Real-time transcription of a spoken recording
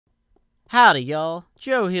Howdy, y'all.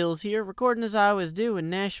 Joe Hills here, recording as I always do in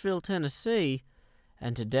Nashville, Tennessee.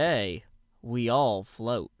 And today, we all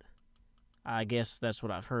float. I guess that's what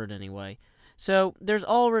I've heard anyway. So, there's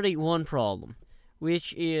already one problem,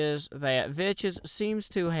 which is that Vetches seems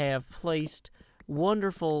to have placed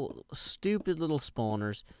wonderful, stupid little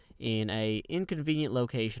spawners in a inconvenient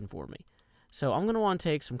location for me. So, I'm going to want to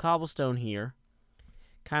take some cobblestone here,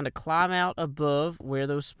 kind of climb out above where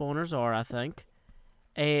those spawners are, I think.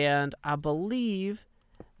 And I believe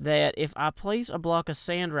that if I place a block of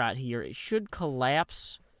sand right here, it should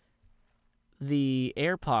collapse the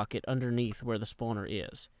air pocket underneath where the spawner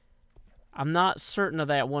is. I'm not certain of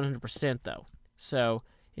that 100% though. So,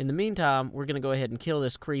 in the meantime, we're going to go ahead and kill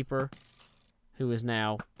this creeper, who is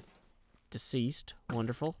now deceased.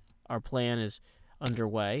 Wonderful. Our plan is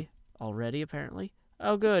underway already, apparently.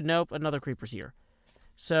 Oh, good. Nope, another creeper's here.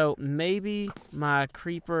 So, maybe my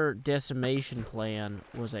creeper decimation plan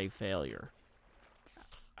was a failure.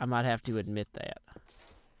 I might have to admit that.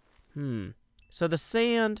 So the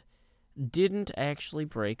sand didn't actually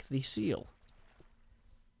break the seal.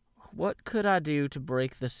 What could I do to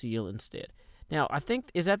break the seal instead? Now, I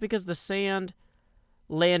think, is that because the sand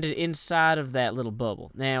landed inside of that little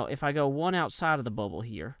bubble? Now, if I go one outside of the bubble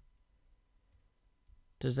here,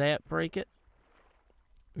 does that break it?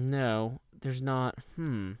 No, there's not.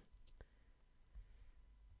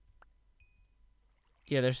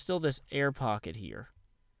 Yeah, there's still this air pocket here.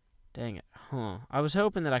 Dang it. I was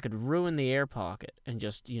hoping that I could ruin the air pocket and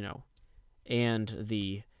just, end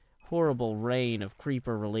the horrible reign of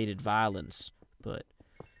creeper-related violence. But,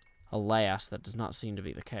 alas, that does not seem to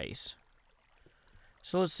be the case.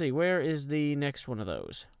 So let's see, where is the next one of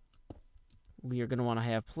those? We are going to want to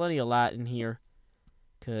have plenty of light in here,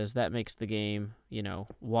 because that makes the game,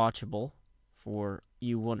 watchable for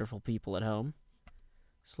you wonderful people at home.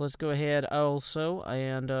 So let's go ahead also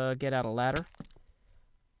and get out a ladder.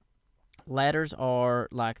 Ladders are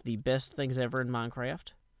like the best things ever in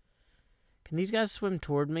Minecraft. Can these guys swim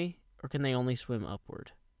toward me, or can they only swim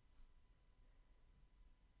upward?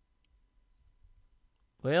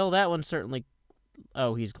 Well, that one certainly...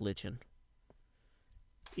 Oh, he's glitching.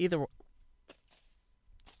 Either...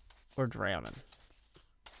 Or drowning.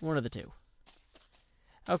 One of the two.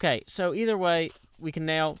 Okay, so either way, we can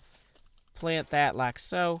now plant that like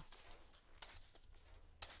so.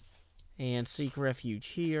 And seek refuge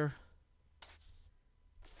here.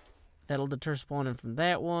 That'll deter spawning from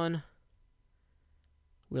that one.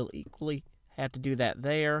 We'll equally have to do that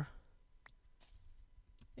there.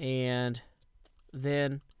 And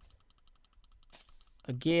then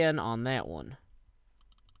again on that one.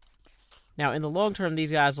 Now, in the long term,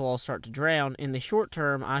 these guys will all start to drown. In the short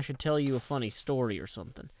term, I should tell you a funny story or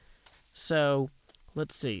something. So,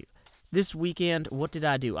 let's see. This weekend, what did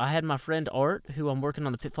I do? I had my friend Art, who I'm working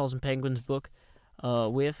on the Pitfalls and Penguins book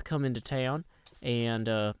with, come into town and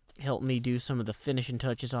help me do some of the finishing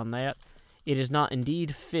touches on that. It is not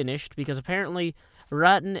indeed finished, because apparently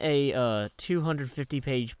writing a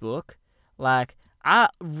 250-page book, I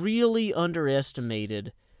really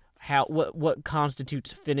underestimated what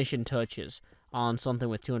constitutes finishing touches on something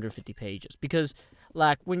with 250 pages. Because,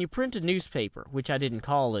 when you print a newspaper, which I did in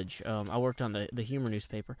college, I worked on the humor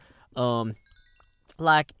newspaper,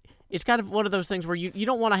 it's kind of one of those things where you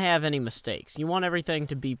don't want to have any mistakes. You want everything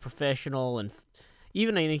to be professional, and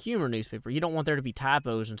even in a humor newspaper, you don't want there to be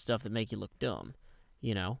typos and stuff that make you look dumb,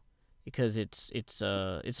 because it's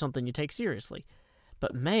something you take seriously.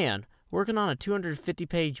 But man, working on a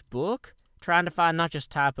 250-page book, trying to find not just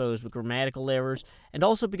typos, but grammatical errors, and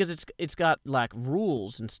also because it's got,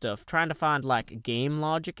 rules and stuff, trying to find, game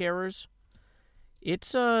logic errors,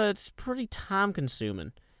 it's pretty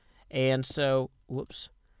time-consuming. And so, whoops,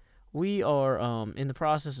 we are, in the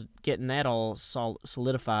process of getting that all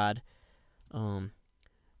solidified,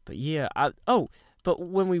 but yeah, but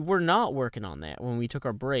when we were not working on that, when we took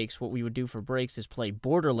our breaks, what we would do for breaks is play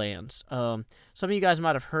Borderlands. Some of you guys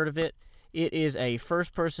might have heard of it. It is a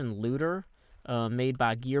first-person looter made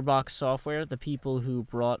by Gearbox Software, the people who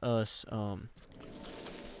brought us a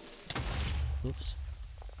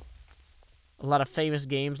lot of famous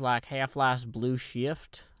games like Half-Life's Blue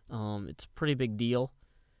Shift. It's a pretty big deal.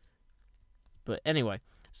 But anyway,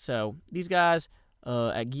 so these guys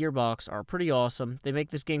at Gearbox are pretty awesome. They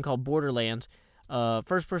make this game called Borderlands,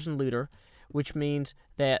 first-person looter, which means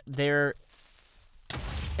that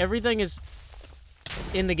everything is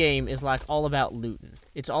in the game is all about looting.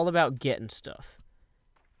 It's all about getting stuff.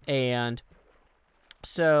 And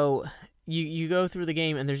so you go through the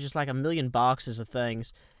game and there's just a million boxes of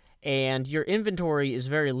things, and your inventory is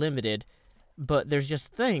very limited, but there's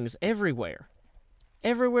just things everywhere.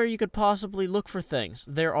 everywhere you could possibly look for things,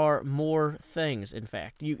 there are more things, in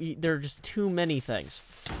fact. There are just too many things,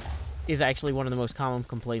 is actually one of the most common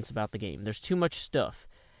complaints about the game. There's too much stuff.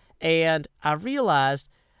 And I realized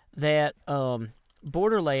that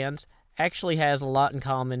Borderlands actually has a lot in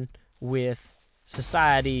common with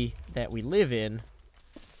society that we live in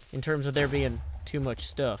terms of there being too much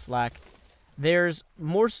stuff. Like, there's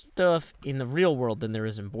more stuff in the real world than there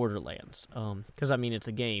is in Borderlands. Because, I mean, it's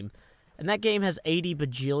a game. And that game has 80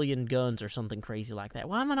 bajillion guns or something crazy like that.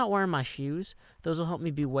 Why am I not wearing my shoes? Those will help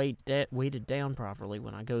me be weighted down properly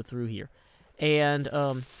when I go through here. And,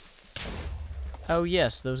 oh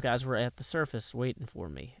yes, those guys were at the surface waiting for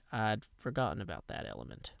me. I'd forgotten about that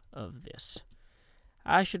element of this.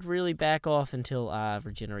 I should really back off until I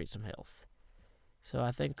regenerate some health. So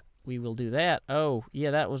I think we will do that. Oh,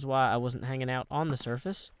 yeah, that was why I wasn't hanging out on the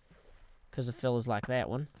surface. Because of fellas like that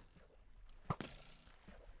one.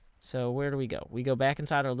 So where do we go? We go back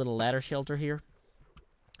inside our little ladder shelter here.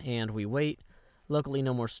 And we wait. Luckily,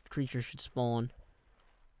 no more creatures should spawn.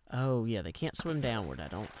 Oh, yeah, they can't swim downward, I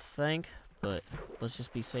don't think. But let's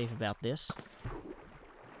just be safe about this.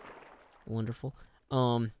 Wonderful.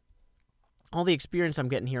 All the experience I'm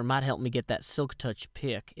getting here might help me get that Silk Touch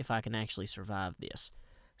pick if I can actually survive this.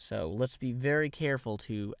 So let's be very careful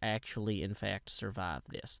to actually, in fact, survive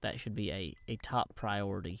this. That should be a top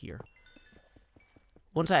priority here.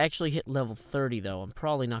 Once I actually hit level 30, though, I'm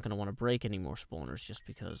probably not going to want to break any more spawners just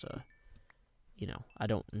because, you know, I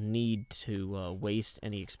don't need to waste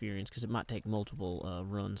any experience because it might take multiple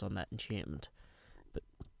runs on that enchantment. But,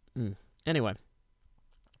 anyway,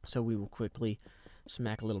 so we will quickly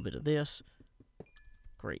smack a little bit of this.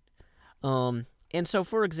 Great. And so,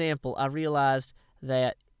 for example, I realized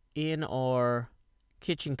that in our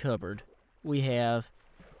kitchen cupboard, we have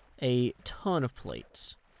a ton of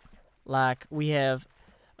plates. Like, we have...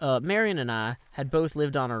 Marion and I had both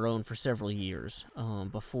lived on our own for several years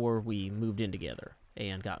before we moved in together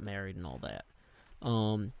and got married and all that.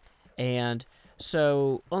 And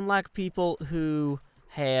so, unlike people who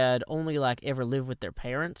had only, like, ever lived with their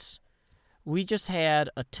parents, we just had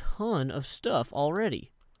a ton of stuff already.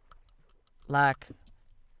 Like,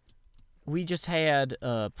 we just had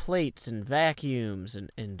plates and vacuums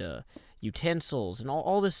and utensils and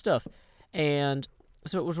all this stuff. And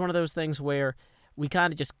so it was one of those things where we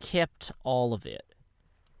kind of just kept all of it.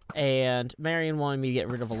 And Marion wanted me to get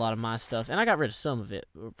rid of a lot of my stuff, and I got rid of some of it.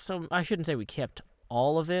 So I shouldn't say we kept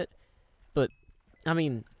all of it, but, I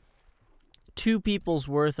mean, 2 people's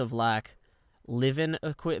worth of, like, living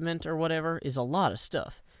equipment or whatever is a lot of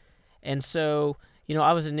stuff. And so, you know,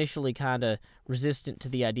 I was initially kind of resistant to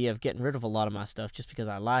the idea of getting rid of a lot of my stuff just because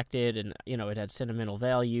I liked it and, you know, it had sentimental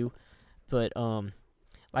value. But,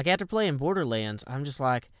 like, after playing Borderlands, I'm just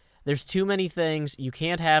like, there's too many things. You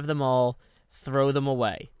can't have them all. Throw them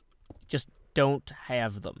away. Just don't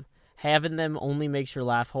have them. Having them only makes your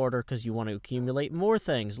life harder because you want to accumulate more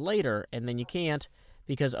things later, and then you can't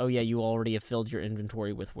because, oh yeah, you already have filled your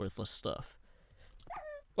inventory with worthless stuff.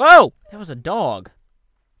 Whoa! That was a dog.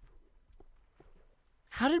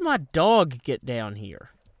 How did my dog get down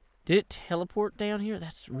here? Did it teleport down here?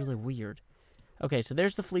 That's really weird. Okay, so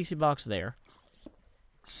there's the fleecy box there.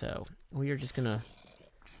 So, we are just going to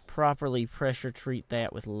properly pressure treat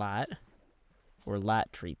that with light. Or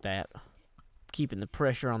light treat that. Keeping the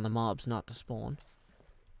pressure on the mobs not to spawn.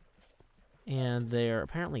 And they're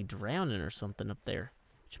apparently drowning or something up there.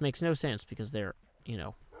 Which makes no sense because they're, you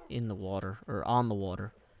know, in the water. Or on the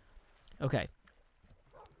water. Okay.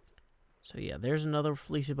 So yeah, there's another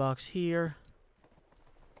fleecy box here.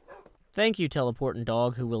 Thank you, teleporting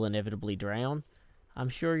dog who will inevitably drown. I'm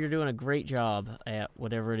sure you're doing a great job at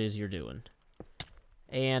whatever it is you're doing.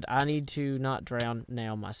 And I need to not drown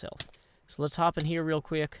now myself. So let's hop in here real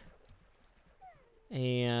quick.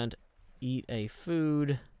 And eat a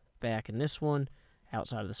food back in this one.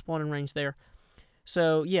 Outside of the spawning range there.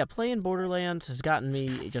 So, yeah, playing Borderlands has gotten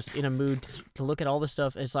me just in a mood to look at all this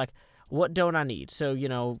stuff. It's like, what don't I need? So, you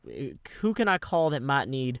know, who can I call that might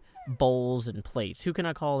need bowls and plates? Who can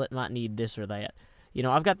I call that might need this or that? You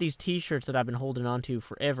know, I've got these t-shirts that I've been holding on to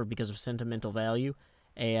forever because of sentimental value.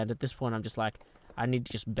 And at this point, I'm just like, I need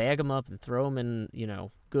to just bag them up and throw them in, you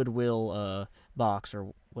know, Goodwill box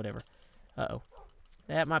or whatever. Uh-oh.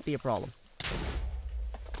 That might be a problem.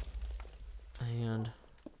 And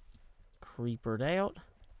creepered out.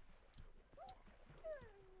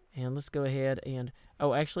 And let's go ahead and...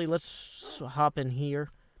 Oh, actually, let's hop in here.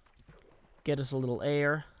 Get us a little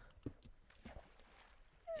air.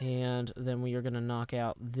 And then we are going to knock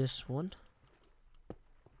out this one.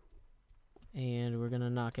 And we're going to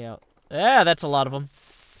knock out... Ah, that's a lot of them.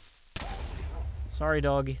 Sorry,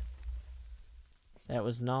 doggy. That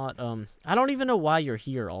was not, I don't even know why you're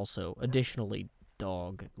here also. Additionally,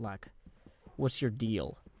 dog. Like, what's your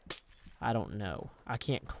deal? I don't know. I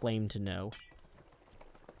can't claim to know.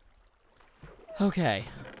 Okay.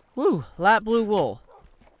 Woo, light blue wool.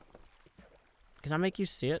 Can I make you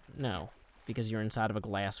sit? No, because you're inside of a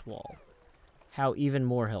glass wall. How even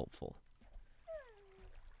more helpful.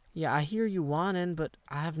 Yeah, I hear you whining, but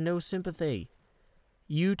I have no sympathy.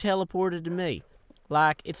 You teleported to me.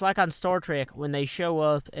 Like, it's like on Star Trek when they show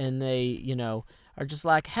up and they, you know, are just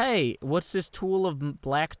like, hey, what's this tool of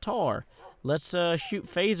black tar? Let's shoot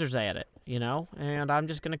phasers at it, you know? And I'm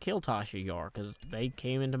just going to kill Tasha Yar because they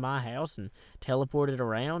came into my house and teleported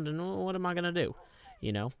around, and well, what am I going to do,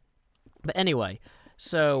 you know? But anyway,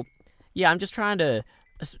 so, yeah, I'm just trying to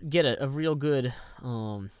get a real good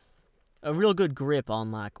grip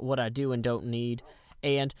on, like, what I do and don't need.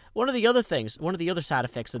 And one of the other side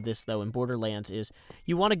effects of this, though, in Borderlands is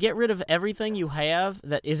you want to get rid of everything you have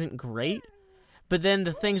that isn't great, but then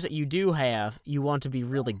the things that you do have, you want to be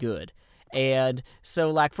really good. And so,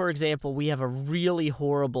 like, for example, we have a really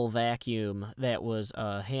horrible vacuum that was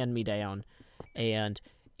hand-me-down, and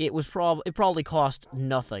it probably cost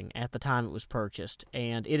nothing at the time it was purchased,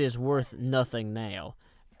 and it is worth nothing now.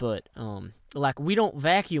 But, like, we don't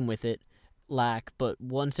vacuum with it, like, but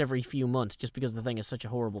once every few months, just because the thing is such a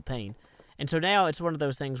horrible pain. And so now it's one of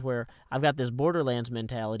those things where I've got this Borderlands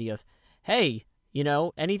mentality of, hey, you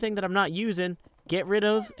know, anything that I'm not using, get rid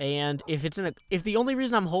of, and if the only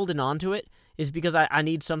reason I'm holding on to it is because I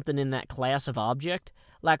need something in that class of object,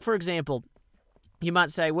 like, for example, you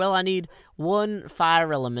might say, well, I need one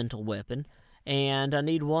fire elemental weapon, and I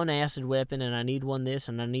need one acid weapon, and I need one this,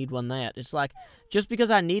 and I need one that. It's like, just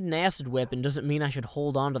because I need an acid weapon doesn't mean I should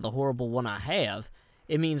hold on to the horrible one I have.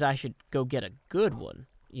 It means I should go get a good one,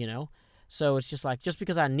 you know? So it's just like, just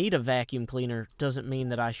because I need a vacuum cleaner doesn't mean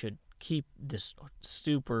that I should keep this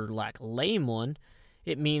super, like, lame one.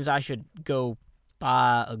 It means I should go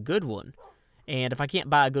buy a good one. And if I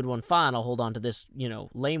can't buy a good one, fine, I'll hold on to this, you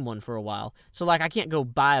know, lame one for a while. So, like, I can't go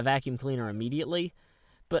buy a vacuum cleaner immediately.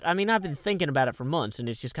 But, I mean, I've been thinking about it for months, and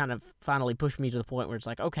it's just kind of finally pushed me to the point where it's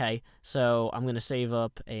like, okay, so I'm going to save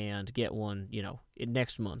up and get one, you know,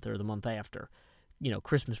 next month or the month after. You know,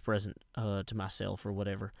 Christmas present to myself or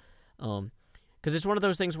whatever. Because it's one of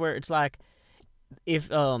those things where it's like, if,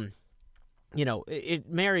 you know,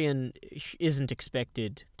 Marion isn't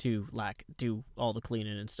expected to, like, do all the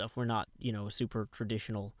cleaning and stuff. We're not, you know, a super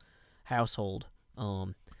traditional household,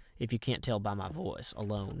 if you can't tell by my voice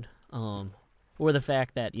alone. Or the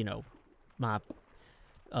fact that, you know, my,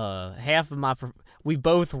 half of my, we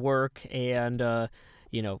both work, and,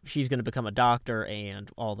 you know, she's going to become a doctor and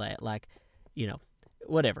all that, like, you know,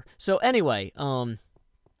 whatever. So anyway,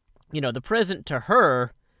 you know, the present to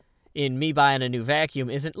her in me buying a new vacuum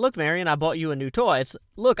isn't, look, Marion, I bought you a new toy. It's,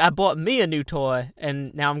 look, I bought me a new toy,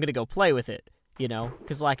 and now I'm going to go play with it, you know?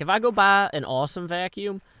 Because, like, if I go buy an awesome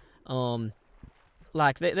vacuum,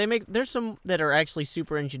 like, they make, there's some that are actually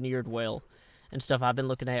super engineered well and stuff I've been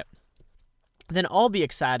looking at, then I'll be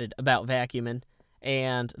excited about vacuuming,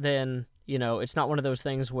 and then, you know, it's not one of those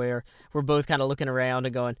things where we're both kind of looking around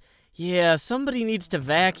and going, yeah, somebody needs to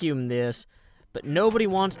vacuum this, but nobody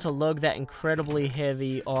wants to lug that incredibly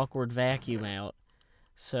heavy, awkward vacuum out,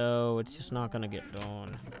 so it's just not going to get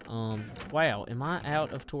done. Wow, am I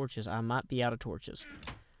out of torches? I might be out of torches.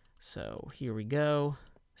 So, here we go.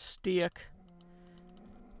 Stick.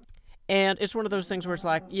 And it's one of those things where it's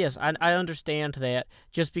like, yes, I understand that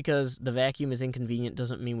just because the vacuum is inconvenient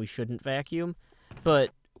doesn't mean we shouldn't vacuum, but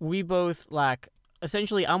we both, like,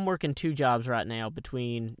 essentially I'm working 2 jobs right now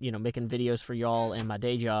between, you know, making videos for y'all and my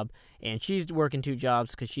day job, and she's working 2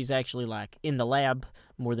 jobs because she's actually, like, in the lab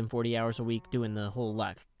more than 40 hours a week doing the whole,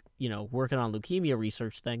 like, you know, working on leukemia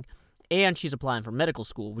research thing, and she's applying for medical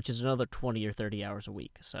school, which is another 20 or 30 hours a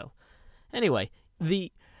week. So, anyway,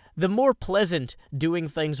 the more pleasant doing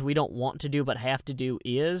things we don't want to do but have to do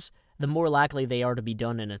is, the more likely they are to be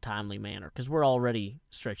done in a timely manner, because we're already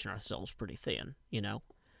stretching ourselves pretty thin, you know?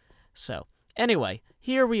 So, anyway,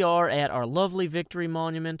 here we are at our lovely Victory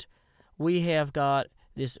Monument. We have got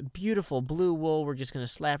this beautiful blue wool we're just going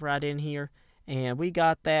to slap right in here, and we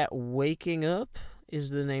got that Waking Up is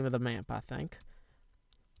the name of the map, I think,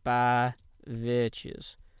 by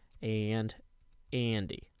Vetches and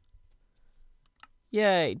Andy.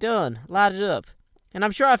 Yay, done. Light it up. And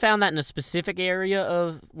I'm sure I found that in a specific area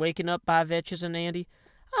of Waking Up by Vetches and Andy.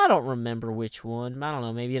 I don't remember which one. I don't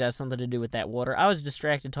know, maybe it has something to do with that water. I was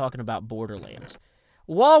distracted talking about Borderlands.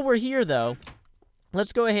 While we're here, though,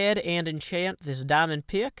 let's go ahead and enchant this diamond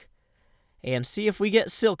pick and see if we get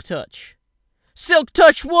Silk Touch. Silk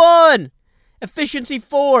Touch 1! Efficiency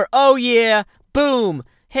 4! Oh, yeah! Boom!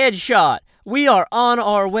 Headshot. We are on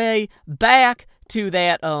our way back to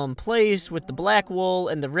that place with the black wool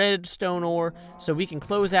and the redstone ore so we can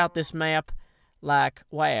close out this map. Like,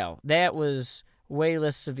 wow, that was way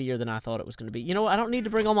less severe than I thought it was going to be. You know what? I don't need to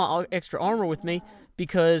bring all my extra armor with me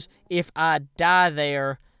because if I die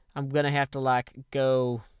there, I'm going to have to, like,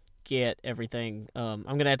 go get everything. I'm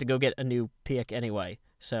going to have to go get a new pick anyway,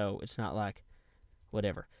 so it's not like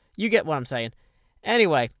whatever. You get what I'm saying.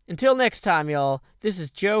 Anyway, until next time, y'all, this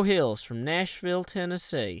is Joe Hills from Nashville,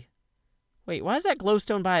 Tennessee. Wait, why is that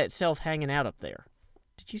glowstone by itself hanging out up there?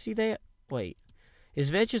 Did you see that? Wait, is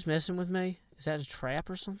Veg just messing with me? Is that a trap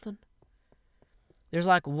or something? There's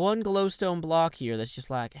like one glowstone block here that's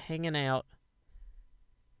just like hanging out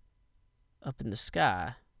up in the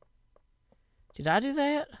sky. Did I do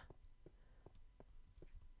that?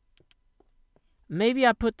 Maybe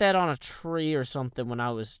I put that on a tree or something when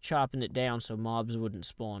I was chopping it down so mobs wouldn't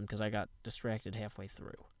spawn because I got distracted halfway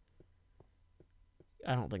through.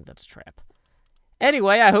 I don't think that's a trap.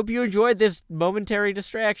 Anyway, I hope you enjoyed this momentary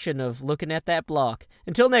distraction of looking at that block.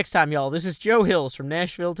 Until next time, y'all, this is Joe Hills from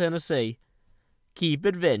Nashville, Tennessee. Keep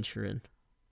adventuring.